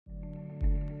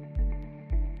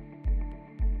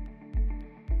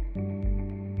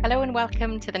Hello and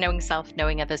welcome to the Knowing Self,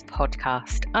 Knowing Others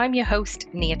podcast. I'm your host,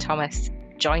 Nia Thomas.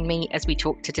 Join me as we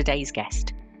talk to today's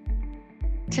guest.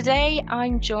 Today,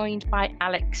 I'm joined by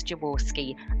Alex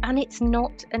Jaworski, and it's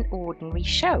not an ordinary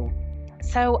show.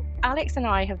 So, Alex and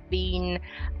I have been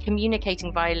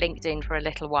communicating via LinkedIn for a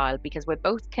little while because we're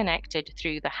both connected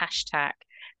through the hashtag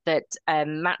that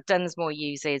Matt Dunsmore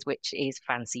uses, which is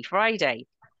Fancy Friday.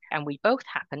 And we both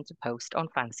happen to post on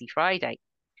Fancy Friday.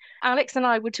 Alex and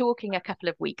I were talking a couple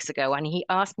of weeks ago, and he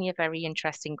asked me a very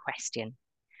interesting question.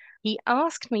 He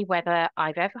asked me whether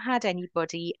I've ever had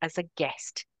anybody as a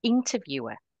guest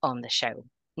interviewer on the show.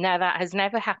 Now, that has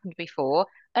never happened before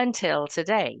until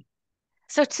today.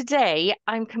 So today,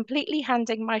 I'm completely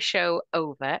handing my show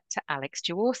over to Alex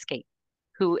Jaworski,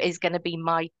 who is going to be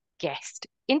my guest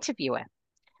interviewer.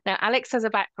 Now, Alex has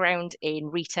a background in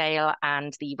retail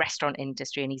and the restaurant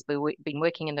industry, and he's been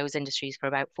working in those industries for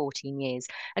about 14 years.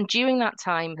 And during that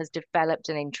time has developed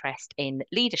an interest in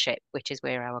leadership, which is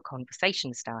where our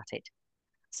conversation started.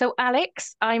 So,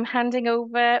 Alex, I'm handing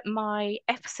over my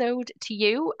episode to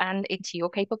you and into your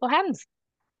capable hands.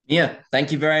 Yeah,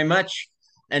 thank you very much.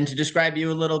 And to describe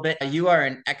you a little bit, you are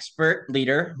an expert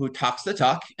leader who talks the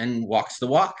talk and walks the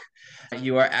walk.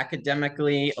 You are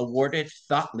academically awarded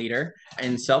thought leader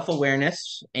in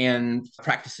self-awareness and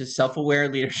practices self-aware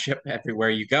leadership everywhere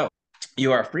you go.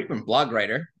 You are a frequent blog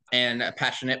writer and a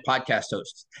passionate podcast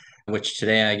host, which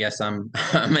today I guess I'm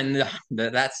I'm in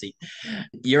that seat.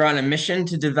 You're on a mission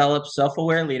to develop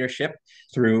self-aware leadership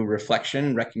through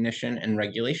reflection, recognition, and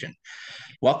regulation.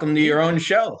 Welcome to your own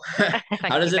show. How Thank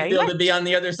you does it very feel to be much. on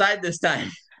the other side this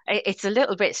time? It's a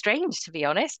little bit strange, to be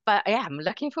honest, but yeah, I'm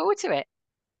looking forward to it.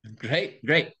 Great,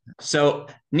 great. So,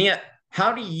 Nia,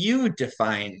 how do you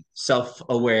define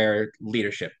self-aware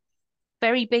leadership?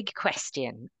 Very big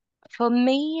question. For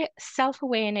me,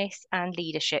 self-awareness and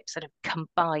leadership sort of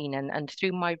combine, and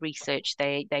through my research,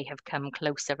 they have come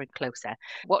closer and closer.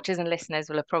 Watchers and listeners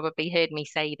will have probably heard me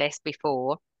say this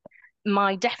before.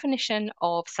 My definition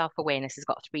of self-awareness has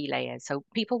got three layers. So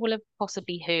people will have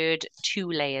possibly heard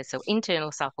two layers, so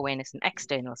internal self-awareness and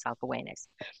external self-awareness.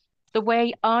 The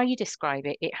way I describe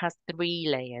it, it has three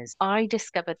layers. I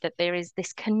discovered that there is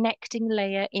this connecting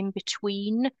layer in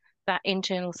between that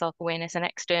internal self-awareness and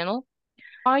external.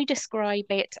 I describe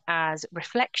it as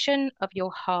reflection of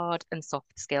your hard and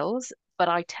soft skills, but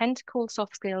I tend to call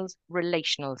soft skills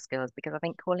relational skills because I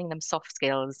think calling them soft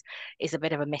skills is a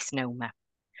bit of a misnomer.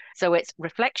 So it's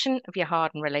reflection of your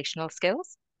hard and relational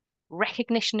skills,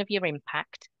 recognition of your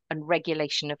impact, and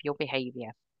regulation of your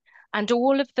behavior. And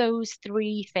all of those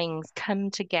three things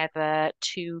come together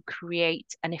to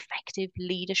create an effective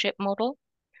leadership model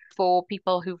for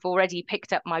people who've already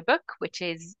picked up my book, which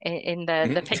is in the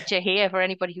Mhm. picture here for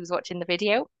anybody who's watching the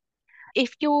video.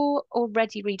 If you're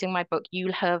already reading my book,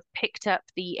 you'll have picked up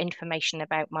the information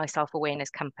about my self-awareness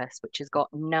compass, which has got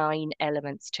 9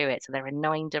 elements to it. So there are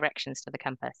 9 directions to the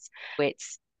compass.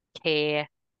 It's care,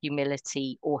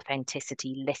 humility,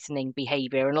 authenticity, listening,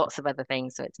 behavior, and lots of other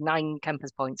things. So it's 9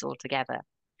 compass points altogether.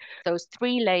 Those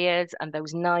three layers and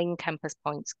those 9 compass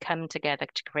points come together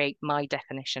to create my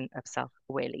definition of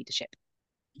self-aware leadership.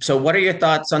 So, what are your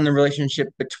thoughts on the relationship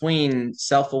between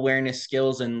self-awareness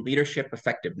skills and leadership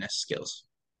effectiveness skills?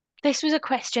 This was a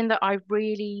question that I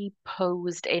really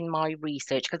posed in my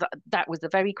research because that was the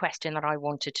very question that I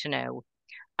wanted to know.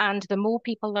 And the more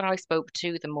people that I spoke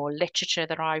to, the more literature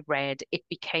that I read, it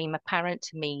became apparent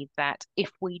to me that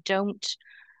if we don't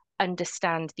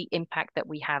understand the impact that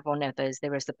we have on others,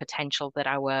 there is the potential that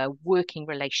our working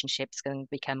relationships can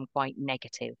become quite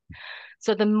negative.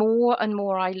 So the more and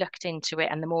more I looked into it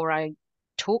and the more I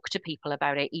talk to people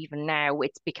about it, even now,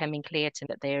 it's becoming clear to me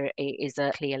that there is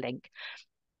a clear link.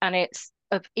 And it's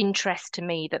of interest to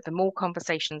me that the more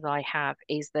conversations I have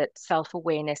is that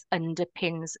self-awareness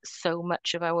underpins so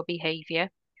much of our behavior.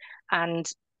 And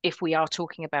if we are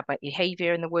talking about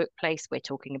behavior in the workplace, we're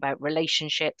talking about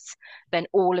relationships, then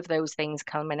all of those things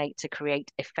culminate to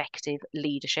create effective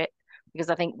leadership.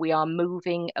 Because I think we are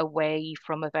moving away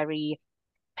from a very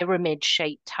pyramid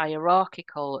shaped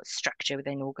hierarchical structure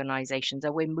within organizations,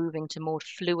 and we're moving to more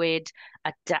fluid,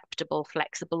 adaptable,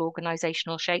 flexible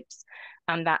organizational shapes.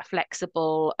 And that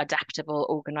flexible, adaptable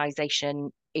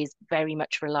organization is very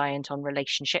much reliant on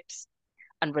relationships.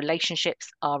 And relationships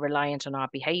are reliant on our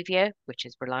behavior, which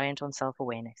is reliant on self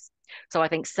awareness. So I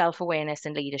think self awareness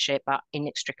and leadership are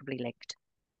inextricably linked.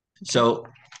 Okay. So,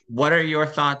 what are your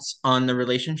thoughts on the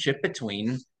relationship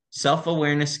between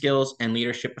self-awareness skills and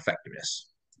leadership effectiveness?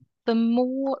 The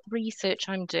more research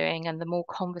I'm doing and the more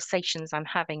conversations I'm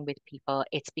having with people,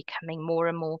 it's becoming more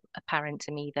and more apparent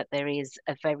to me that there is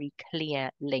a very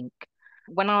clear link.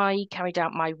 When I carried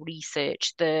out my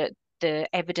research, the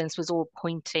evidence was all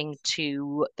pointing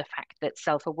to the fact that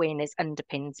self-awareness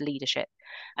underpins leadership.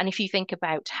 And if you think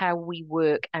about how we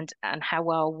work and how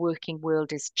our working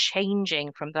world is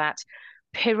changing from that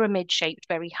pyramid-shaped,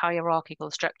 very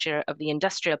hierarchical structure of the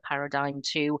industrial paradigm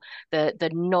to the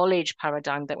knowledge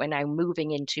paradigm that we're now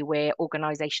moving into, where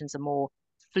organizations are more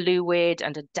fluid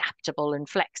and adaptable and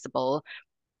flexible,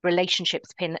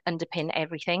 relationships underpin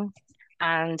everything.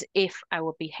 And if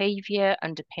our behavior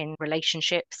underpin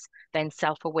relationships, then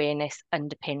self-awareness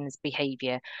underpins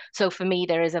behavior. So for me,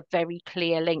 there is a very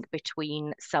clear link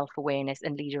between self-awareness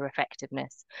and leader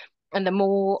effectiveness. And the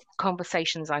more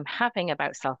conversations I'm having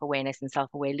about self-awareness and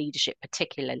self-aware leadership,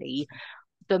 particularly,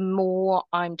 the more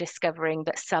I'm discovering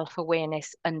that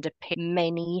self-awareness underpins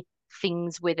many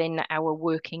things within our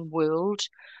working world.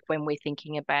 When we're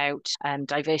thinking about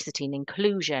diversity and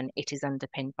inclusion, it is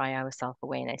underpinned by our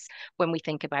self-awareness. When we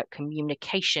think about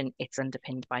communication, it's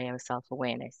underpinned by our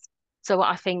self-awareness. So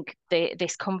I think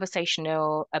this conversation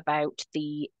about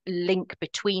the link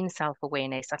between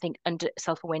self-awareness, I think under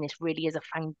self-awareness really is a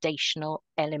foundational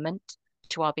element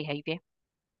to our behavior.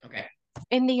 Okay.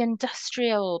 In the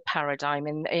industrial paradigm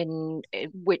in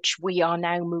which we are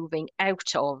now moving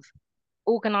out of,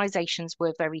 organizations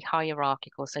were very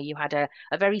hierarchical. So you had a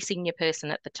very senior person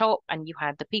at the top, and you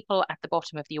had the people at the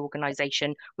bottom of the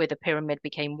organization where the pyramid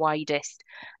became widest.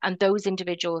 And those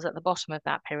individuals at the bottom of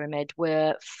that pyramid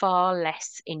were far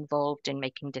less involved in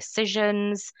making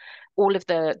decisions. All of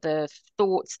the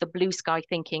thoughts, the blue sky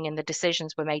thinking, and the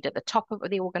decisions were made at the top of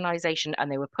the organization,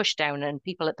 and they were pushed down, and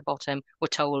people at the bottom were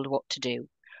told what to do.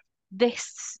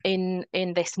 This in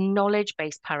this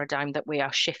knowledge-based paradigm that we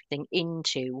are shifting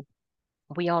into,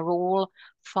 we are all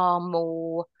far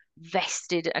more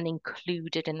vested and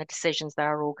included in the decisions that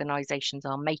our organizations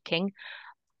are making.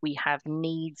 We have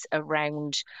needs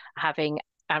around having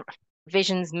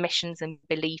visions, missions, and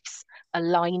beliefs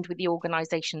aligned with the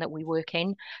organization that we work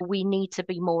in. We need to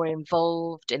be more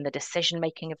involved in the decision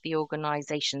making of the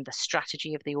organization, the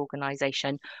strategy of the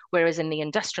organization. Whereas in the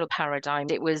industrial paradigm,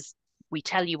 it was we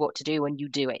tell you what to do and you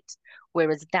do it.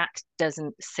 Whereas that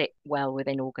doesn't sit well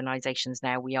within organizations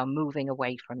now. We are moving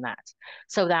away from that.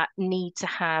 So that need to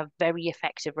have very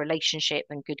effective relationship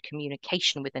and good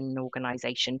communication within an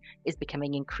organization is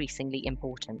becoming increasingly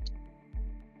important.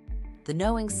 The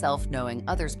Knowing Self, Knowing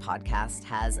Others podcast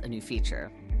has a new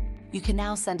feature. You can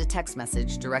now send a text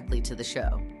message directly to the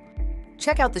show.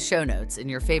 Check out the show notes in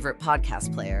your favorite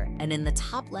podcast player, and in the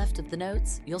top left of the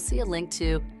notes, you'll see a link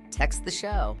to Text the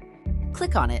Show.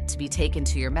 Click on it to be taken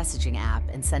to your messaging app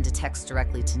and send a text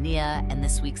directly to Nia and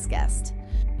this week's guest.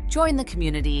 Join the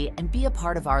community and be a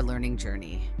part of our learning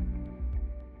journey.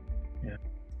 Yeah.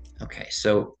 Okay,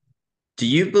 so do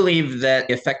you believe that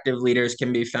effective leaders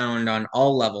can be found on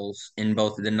all levels in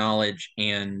both the knowledge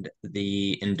and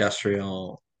the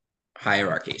industrial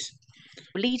hierarchies?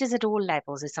 Leaders at all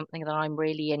levels is something that I'm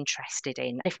really interested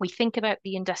in. If we think about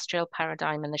the industrial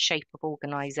paradigm and the shape of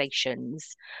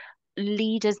organizations,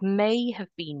 leaders may have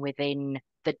been within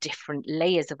the different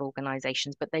layers of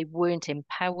organizations, but they weren't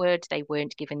empowered, they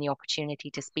weren't given the opportunity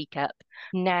to speak up.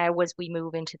 Now, as we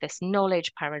move into this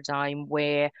knowledge paradigm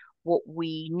where what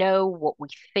we know, what we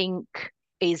think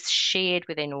is shared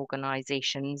within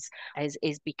organizations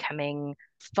is becoming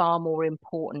far more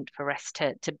important for us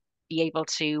to be able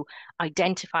to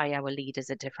identify our leaders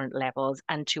at different levels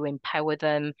and to empower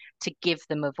them, to give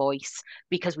them a voice,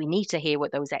 because we need to hear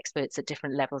what those experts at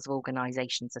different levels of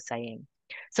organizations are saying.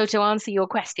 So to answer your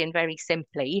question very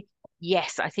simply,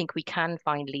 yes, I think we can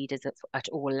find leaders at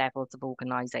all levels of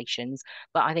organizations,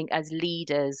 but I think as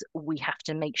leaders, we have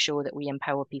to make sure that we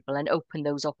empower people and open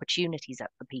those opportunities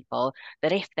up for people,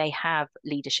 that if they have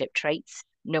leadership traits,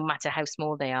 no matter how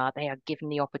small they are given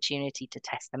the opportunity to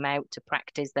test them out, to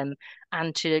practice them,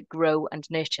 and to grow and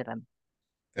nurture them.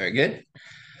 Very good.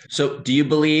 So do you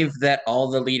believe that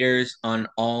all the leaders on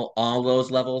all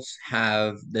those levels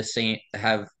have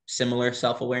similar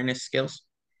self-awareness skills?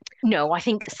 No, I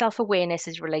think self-awareness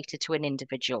is related to an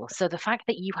individual. So the fact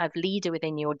that you have leader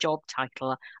within your job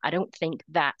title, I don't think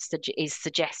that is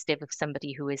suggestive of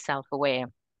somebody who is self-aware.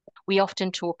 We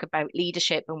often talk about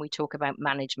leadership and we talk about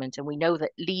management, and we know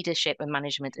that leadership and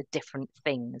management are different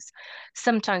things.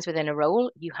 Sometimes within a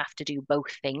role, you have to do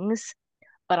both things.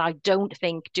 But I don't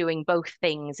think doing both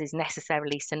things is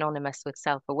necessarily synonymous with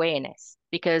self-awareness,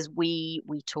 because we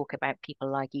talk about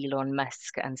people like Elon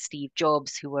Musk and Steve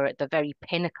Jobs, who were at the very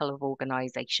pinnacle of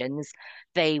organizations.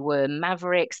 They were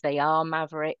mavericks, they are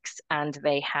mavericks, and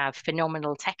they have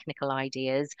phenomenal technical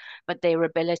ideas, but their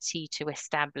ability to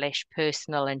establish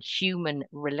personal and human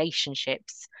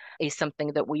relationships is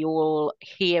something that we all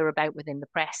hear about within the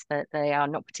press, that they are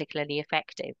not particularly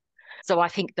effective. So I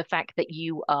think the fact that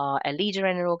you are a leader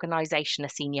in an organization, a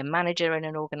senior manager in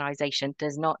an organization,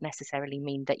 does not necessarily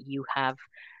mean that you have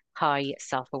high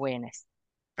self-awareness.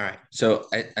 All right. So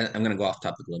I'm going to go off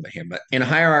topic a little bit here, but in a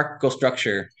hierarchical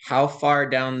structure, how far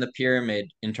down the pyramid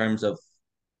in terms of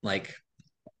like,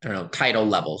 I don't know, title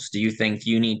levels, do you think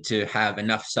you need to have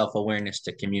enough self-awareness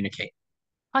to communicate?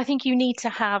 I think you need to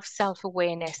have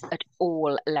self-awareness at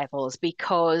all levels,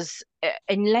 because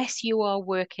unless you are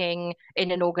working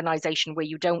in an organization where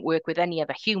you don't work with any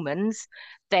other humans,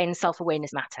 then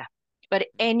self-awareness matter. But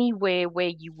anywhere where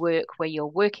you work, where you're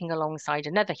working alongside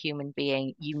another human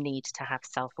being, you need to have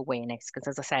self-awareness. Because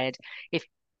as I said, if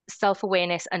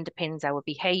self-awareness underpins our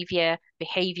behavior,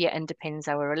 behavior underpins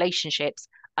our relationships,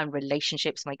 and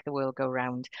relationships make the world go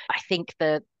round. I think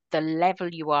the level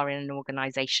you are in an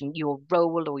organization, your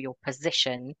role or your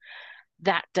position,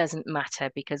 that doesn't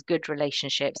matter, because good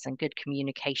relationships and good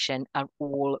communication are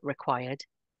all required.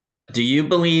 Do you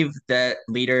believe that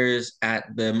leaders at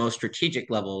the most strategic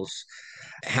levels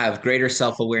have greater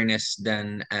self-awareness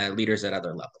than leaders at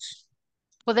other levels?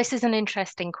 Well, this is an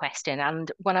interesting question. And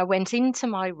when I went into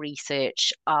my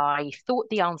research, I thought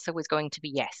the answer was going to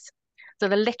be yes. So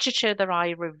the literature that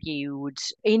I reviewed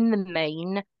in the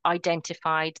main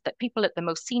identified that people at the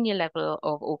most senior level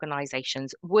of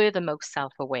organizations were the most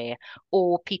self-aware,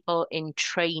 or people in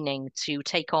training to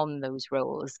take on those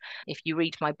roles. If you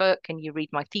read my book and you read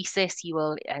my thesis, you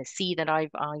will see that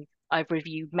I've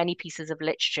reviewed many pieces of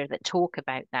literature that talk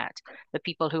about that. The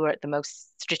people who are at the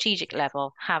most strategic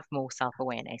level have more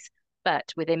self-awareness.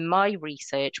 But within my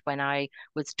research, when I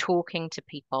was talking to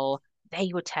people,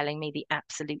 they were telling me the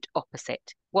absolute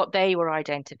opposite. What they were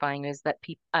identifying is that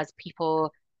as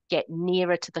people get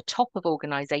nearer to the top of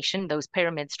organization, those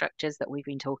pyramid structures that we've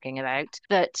been talking about,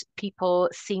 that people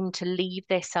seem to leave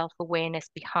their self-awareness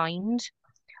behind.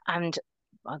 And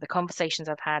the conversations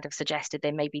I've had have suggested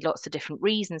there may be lots of different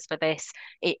reasons for this.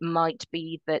 It might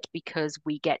be that because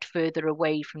we get further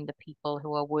away from the people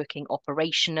who are working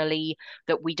operationally,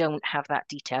 that we don't have that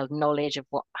detailed knowledge of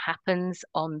what happens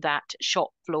on that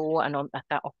shop floor and at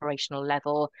that operational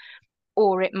level.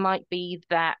 Or it might be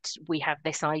that we have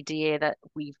this idea that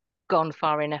we've gone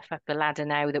far enough up the ladder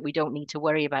now that we don't need to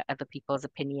worry about other people's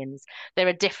opinions. There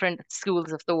are different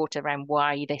schools of thought around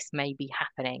why this may be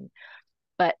happening,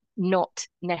 but not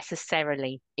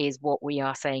necessarily is what we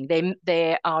are saying.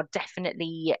 There are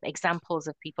definitely examples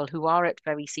of people who are at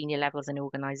very senior levels in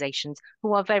organizations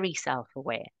who are very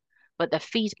self-aware. But the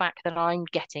feedback that I'm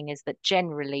getting is that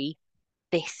generally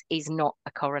this is not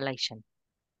a correlation.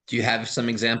 Do you have some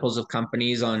examples of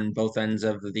companies on both ends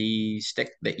of the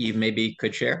stick that you maybe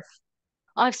could share?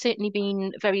 I've certainly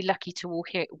been very lucky to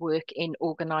work in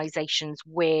organizations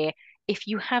where, if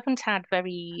you haven't had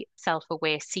very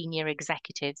self-aware senior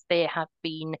executives, there have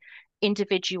been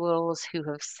individuals who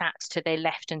have sat to their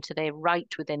left and to their right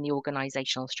within the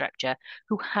organizational structure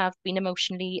who have been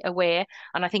emotionally aware.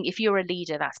 And I think if you're a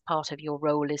leader, that's part of your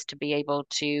role, is to be able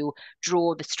to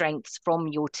draw the strengths from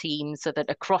your team so that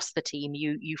across the team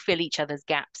you fill each other's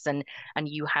gaps, and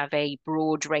you have a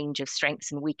broad range of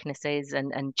strengths and weaknesses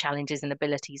and challenges and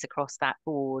abilities across that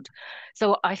board.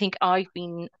 So I think I've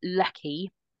been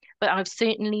lucky, but I've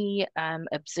certainly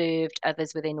observed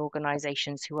others within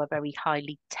organizations who are very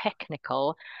highly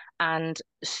technical and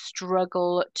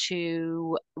struggle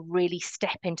to really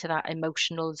step into that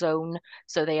emotional zone.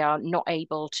 So they are not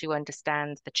able to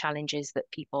understand the challenges that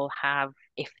people have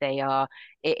if they are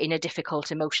in a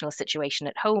difficult emotional situation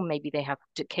at home. Maybe they have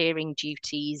caring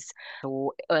duties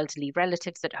or elderly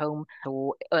relatives at home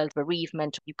or early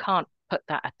bereavement. You can't put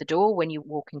that at the door when you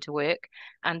walk into work.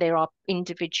 And there are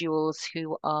individuals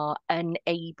who are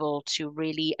unable to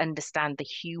really understand the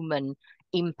human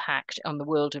impact on the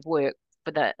world of work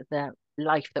for the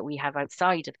life that we have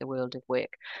outside of the world of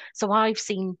work. So I've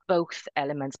seen both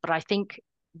elements, but I think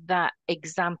that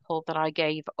example that I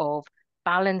gave of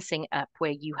balancing up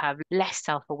where you have less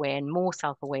self-aware and more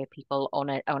self-aware people on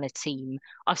a team,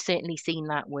 I've certainly seen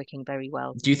that working very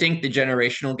well. Do you think the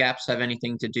generational gaps have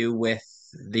anything to do with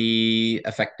the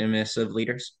effectiveness of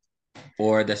leaders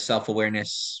or the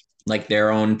self-awareness, like their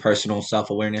own personal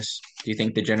self-awareness? Do you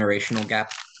think the generational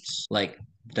gaps, like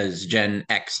Does Gen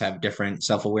X have different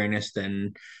self-awareness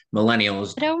than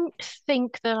millennials? I don't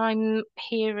think that I'm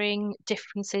hearing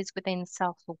differences within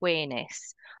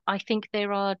self-awareness. I think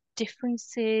there are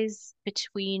differences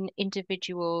between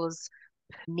individuals'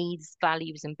 needs,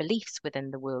 values, and beliefs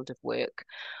within the world of work.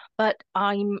 But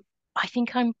I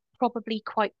think I'm probably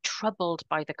quite troubled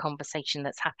by the conversation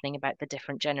that's happening about the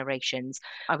different generations.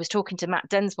 I was talking to Matt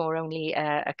Densmore only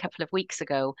a couple of weeks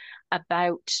ago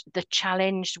about the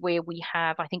challenge where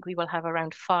I think we will have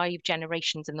around 5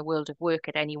 generations in the world of work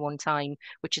at any one time,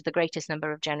 which is the greatest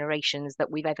number of generations that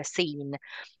we've ever seen.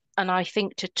 And I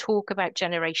think to talk about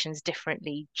generations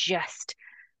differently just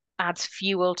adds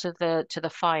fuel to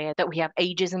the fire that we have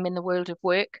ageism in the world of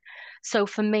work. So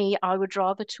for me, I would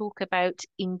rather talk about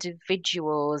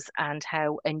individuals and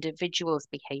how individuals'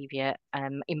 behavior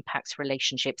impacts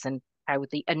relationships and how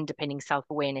the underpinning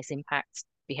self-awareness impacts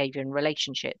behavior and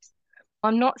relationships.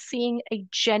 I'm not seeing a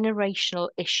generational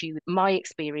issue. My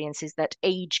experience is that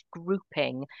age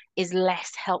grouping is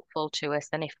less helpful to us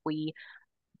than if we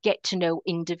get to know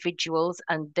individuals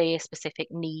and their specific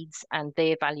needs and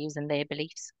their values and their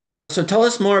beliefs. So tell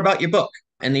us more about your book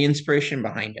and the inspiration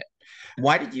behind it.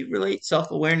 Why did you relate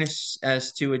self-awareness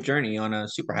as to a journey on a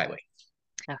superhighway?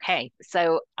 Okay,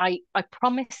 so I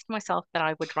promised myself that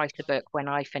I would write a book when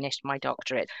I finished my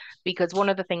doctorate because one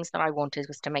of the things that I wanted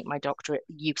was to make my doctorate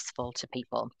useful to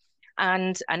people.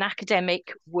 And an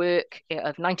academic work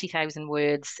of 90,000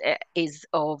 words is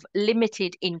of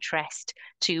limited interest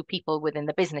to people within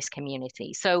the business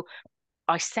community. So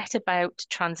I set about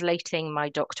translating my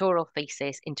doctoral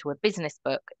thesis into a business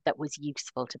book that was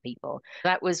useful to people.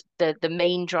 That was the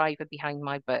main driver behind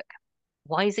my book.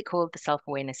 Why is it called the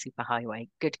Self-Awareness Superhighway?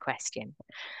 Good question.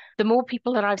 The more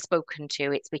people that I've spoken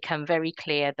to, it's become very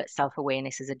clear that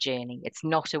self-awareness is a journey. It's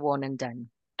not a one and done.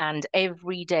 And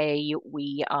every day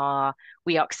we are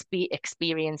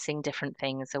experiencing different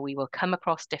things. So we will come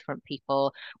across different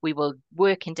people. We will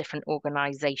work in different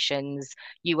organizations.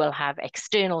 You will have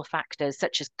external factors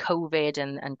such as COVID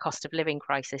and cost of living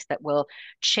crisis that will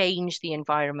change the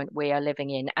environment we are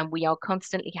living in. And we are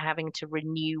constantly having to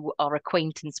renew our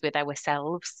acquaintance with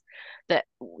ourselves, that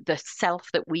the self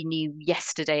that we knew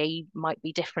yesterday might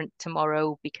be different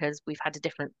tomorrow because we've had a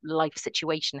different life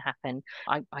situation happen.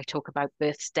 I talk about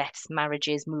births, deaths,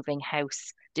 marriages, moving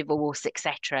house, divorce,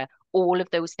 etc. All of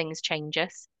those things change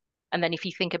us. And then if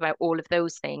you think about all of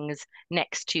those things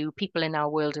next to people in our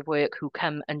world of work who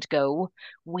come and go,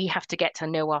 we have to get to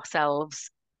know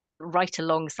ourselves right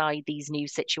alongside these new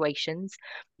situations.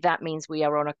 That means we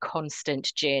are on a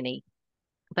constant journey.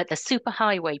 But the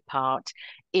superhighway part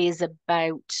is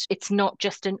about, it's not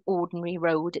just an ordinary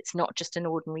road, it's not just an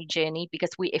ordinary journey, because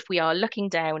if we are looking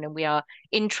down and we are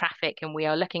in traffic and we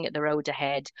are looking at the road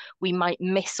ahead, we might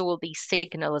miss all these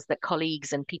signals that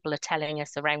colleagues and people are telling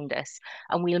us around us,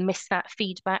 and we'll miss that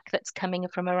feedback that's coming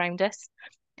from around us.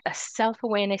 A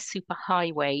self-awareness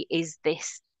superhighway is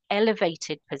this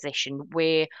elevated position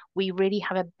where we really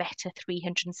have a better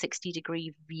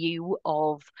 360-degree view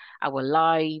of our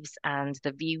lives and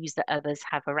the views that others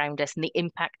have around us and the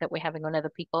impact that we're having on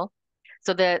other people.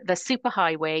 So the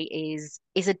superhighway is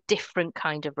a different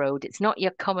kind of road. It's not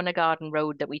your common garden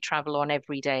road that we travel on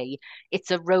every day.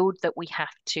 It's a road that we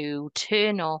have to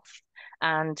turn off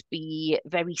and be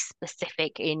very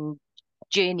specific in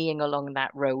journeying along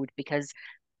that road because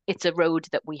it's a road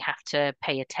that we have to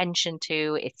pay attention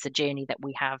to. It's a journey that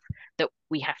we have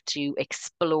to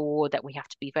explore, that we have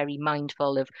to be very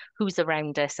mindful of who's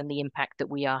around us and the impact that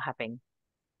we are having.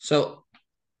 So,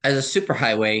 as a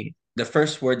superhighway, the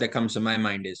first word that comes to my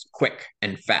mind is quick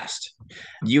and fast.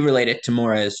 You relate it to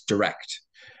more as direct.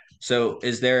 So,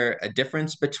 is there a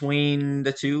difference between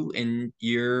the two in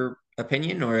your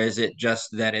opinion, or is it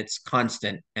just that it's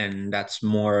constant and that's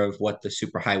more of what the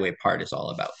superhighway part is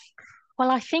all about? Well,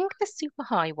 I think the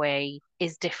superhighway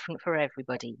is different for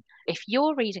everybody. If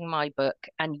you're reading my book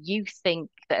and you think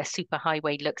that a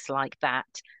superhighway looks like that,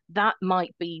 that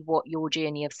might be what your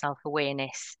journey of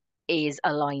self-awareness is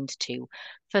aligned to.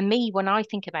 For me, when I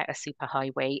think about a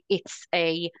superhighway, it's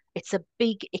a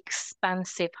big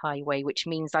expansive highway, which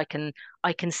means I can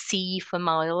see for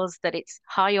miles, that it's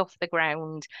high off the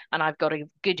ground and I've got a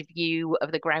good view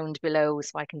of the ground below,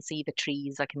 so I can see the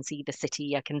trees, I can see the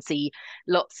city, I can see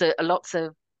lots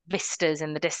of vistas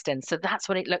in the distance. So that's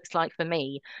what it looks like for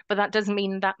me. But that doesn't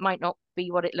mean that might not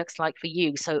be what it looks like for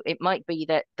you. So it might be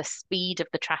that the speed of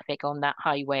the traffic on that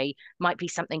highway might be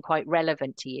something quite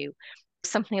relevant to you.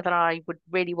 Something that I would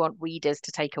really want readers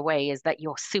to take away is that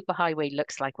your superhighway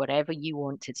looks like whatever you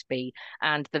want it to be,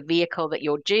 and the vehicle that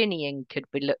you're journeying could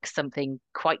be look something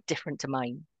quite different to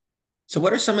mine. So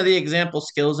what are some of the example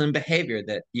skills and behavior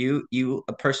that you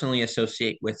personally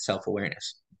associate with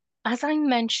self-awareness? As I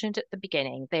mentioned at the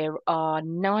beginning, there are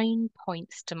 9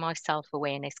 points to my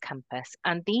self-awareness compass,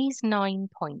 and these 9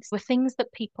 points were things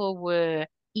that people were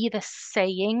either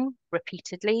saying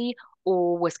repeatedly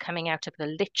or was coming out of the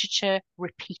literature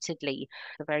repeatedly.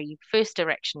 The very first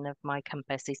direction of my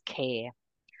compass is care.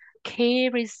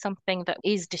 Care is something that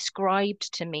is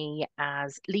described to me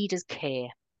as leaders care,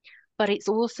 but it's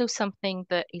also something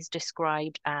that is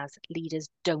described as leaders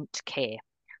don't care.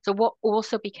 So, what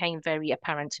also became very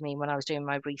apparent to me when I was doing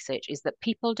my research is that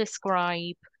people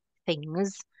describe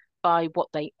things by what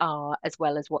they are as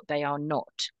well as what they are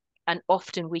not. And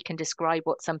often we can describe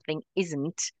what something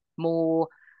isn't more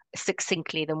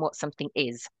succinctly than what something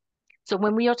is. So,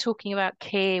 when we are talking about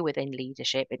care within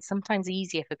leadership, it's sometimes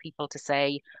easier for people to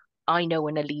say, I know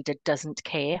when a leader doesn't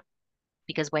care,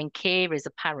 because when care is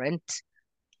apparent,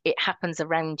 it happens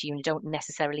around you and you don't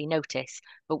necessarily notice.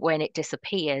 But when it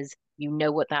disappears, you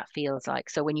know what that feels like.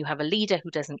 So when you have a leader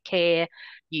who doesn't care,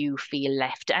 you feel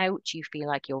left out, you feel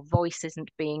like your voice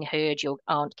isn't being heard, you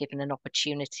aren't given an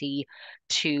opportunity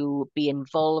to be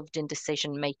involved in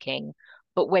decision making.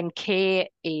 But when care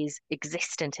is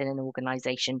existent in an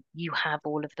organization, you have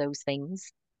all of those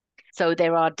things. So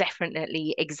there are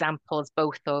definitely examples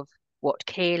both of what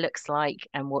care looks like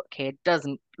and what care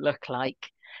doesn't look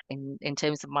like. In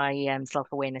terms of my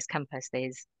self-awareness compass,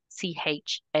 there's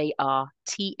CHARTABLE.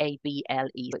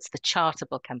 It's the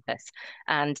chartable compass.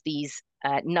 And these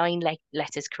nine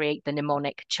letters create the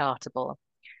mnemonic chartable.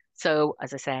 So,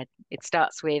 as I said, it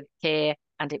starts with care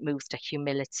and it moves to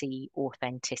humility,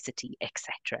 authenticity,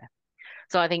 etc.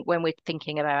 So I think when we're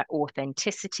thinking about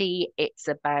authenticity, it's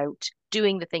about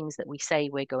doing the things that we say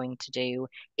we're going to do.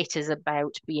 It is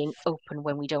about being open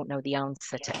when we don't know the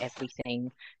answer to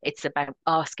everything. It's about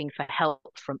asking for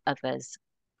help from others.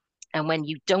 And when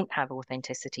you don't have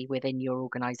authenticity within your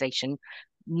organization,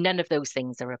 none of those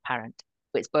things are apparent.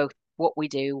 It's both what we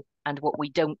do and what we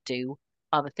don't do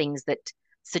are the things that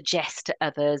suggest to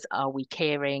others, are we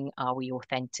caring? Are we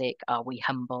authentic? Are we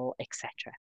humble,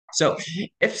 etc. So,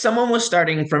 if someone was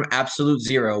starting from absolute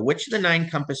zero, which of the 9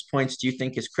 compass points do you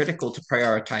think is critical to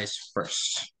prioritize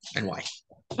first and why?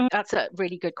 That's a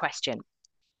really good question.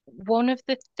 One of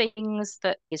the things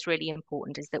that is really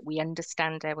important is that we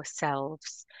understand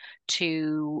ourselves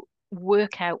to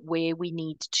work out where we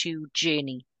need to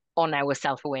journey on our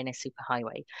self-awareness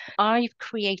superhighway. I've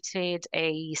created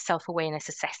a self-awareness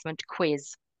assessment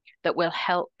quiz that will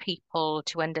help people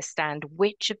to understand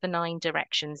which of the 9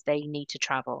 directions they need to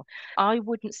travel. I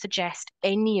wouldn't suggest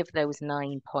any of those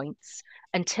 9 points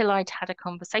until I'd had a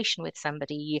conversation with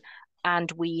somebody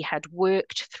and we had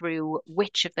worked through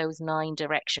which of those 9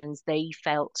 directions they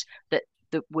felt that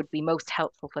would be most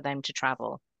helpful for them to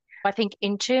travel. I think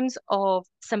in terms of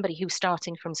somebody who's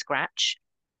starting from scratch,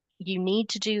 you need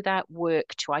to do that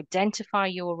work to identify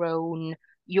your own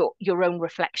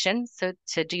reflection. So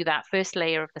to do that first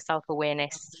layer of the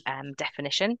self-awareness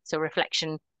definition, so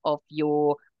reflection of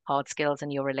your hard skills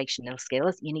and your relational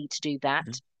skills, you need to do that.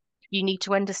 Mhm. You need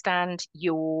to understand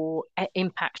your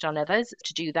impact on others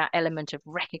to do that element of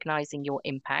recognizing your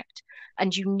impact.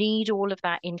 And you need all of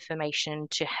that information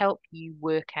to help you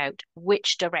work out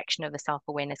which direction of the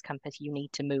self-awareness compass you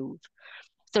need to move.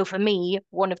 So for me,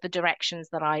 one of the directions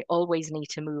that I always need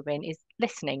to move in is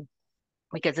listening.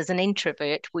 Because as an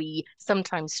introvert, we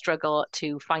sometimes struggle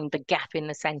to find the gap in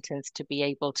the sentence to be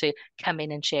able to come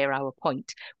in and share our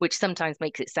point, which sometimes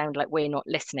makes it sound like we're not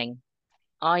listening.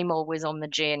 I'm always on the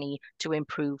journey to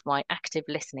improve my active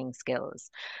listening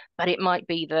skills. But it might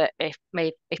be that if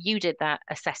you did that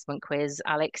assessment quiz,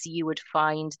 Alex, you would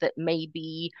find that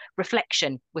maybe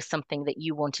reflection was something that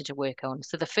you wanted to work on.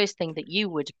 So the first thing that you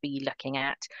would be looking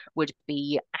at would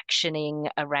be actioning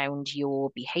around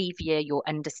your behavior, your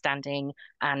understanding,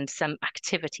 and some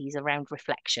activities around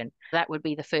reflection. That would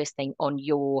be the first thing on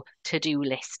your to-do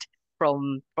list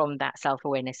from that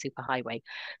self-awareness superhighway.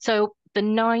 So the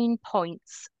 9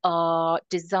 points are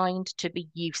designed to be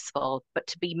useful, but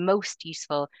to be most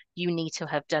useful, you need to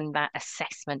have done that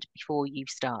assessment before you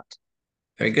start.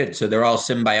 Very good. So they're all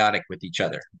symbiotic with each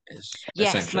other, is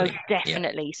Yes, most essentially. Yeah.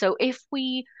 definitely. So if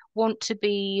we want to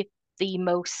be the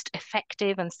most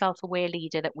effective and self-aware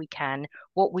leader that we can,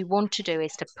 what we want to do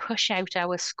is to push out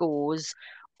our scores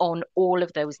on all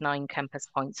of those 9 compass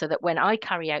points so that when I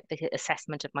carry out the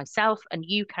assessment of myself and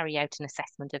you carry out an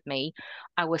assessment of me,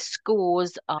 our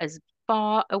scores are as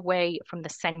far away from the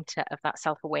center of that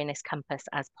self-awareness compass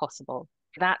as possible.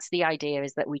 That's the idea,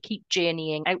 is that we keep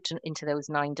journeying out into those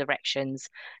 9 directions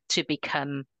to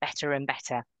become better and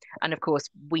better. And of course,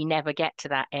 we never get to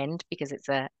that end because it's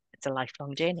a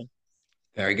lifelong journey.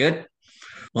 Very good.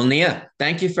 Well, Nia,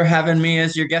 thank you for having me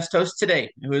as your guest host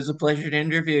today. It was a pleasure to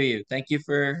interview you. Thank you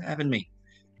for having me.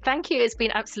 Thank you. It's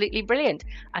been absolutely brilliant.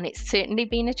 And it's certainly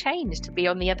been a change to be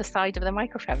on the other side of the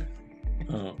microphone.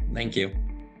 Oh, thank you.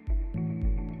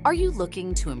 Are you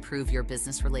looking to improve your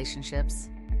business relationships?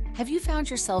 Have you found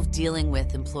yourself dealing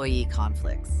with employee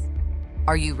conflicts?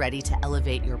 Are you ready to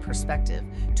elevate your perspective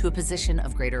to a position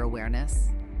of greater awareness?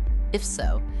 If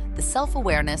so, the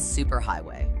Self-Awareness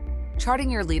Superhighway,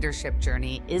 Charting Your Leadership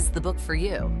Journey, is the book for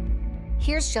you.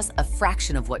 Here's just a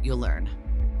fraction of what you'll learn.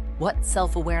 What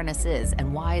self-awareness is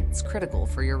and why it's critical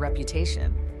for your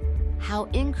reputation. How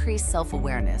increased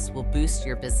self-awareness will boost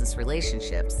your business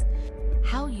relationships.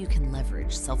 How you can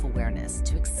leverage self-awareness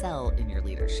to excel in your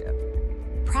leadership.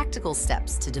 Practical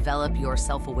steps to develop your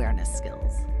self-awareness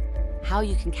skills. How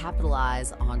you can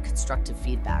capitalize on constructive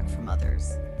feedback from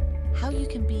others. How you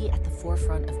can be at the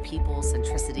forefront of people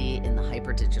centricity in the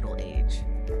hyper-digital age.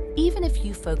 Even if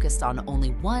you focused on only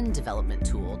one development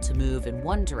tool to move in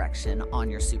one direction on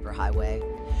your superhighway,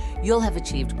 you'll have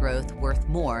achieved growth worth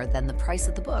more than the price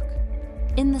of the book.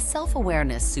 In the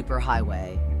Self-Awareness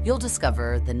Superhighway, you'll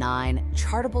discover the 9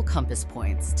 chartable compass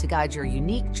points to guide your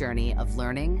unique journey of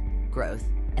learning, growth,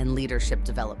 and leadership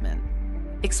development.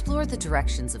 Explore the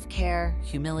directions of care,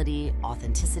 humility,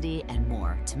 authenticity, and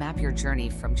more to map your journey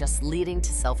from just leading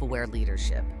to self-aware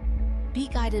leadership. Be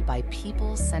guided by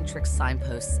people-centric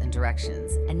signposts and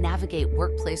directions and navigate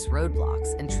workplace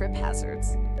roadblocks and trip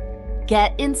hazards.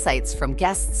 Get insights from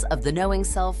guests of the Knowing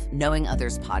Self, Knowing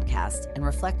Others podcast and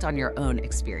reflect on your own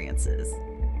experiences.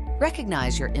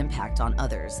 Recognize your impact on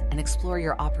others and explore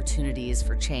your opportunities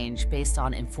for change based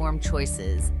on informed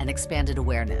choices and expanded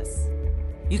awareness.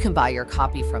 You can buy your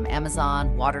copy from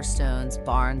Amazon, Waterstones,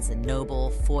 Barnes &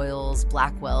 Noble, Foyles,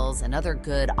 Blackwell's, and other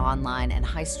good online and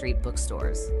high street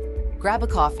bookstores. Grab a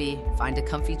coffee, find a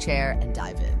comfy chair, and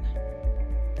dive in.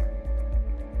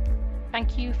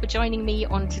 Thank you for joining me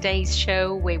on today's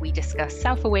show where we discuss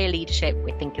self-aware leadership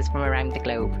with thinkers from around the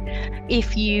globe.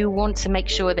 If you want to make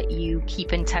sure that you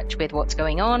keep in touch with what's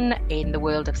going on in the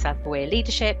world of self-aware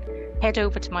leadership, head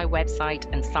over to my website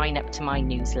and sign up to my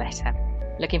newsletter.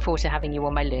 Looking forward to having you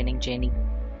on my learning journey.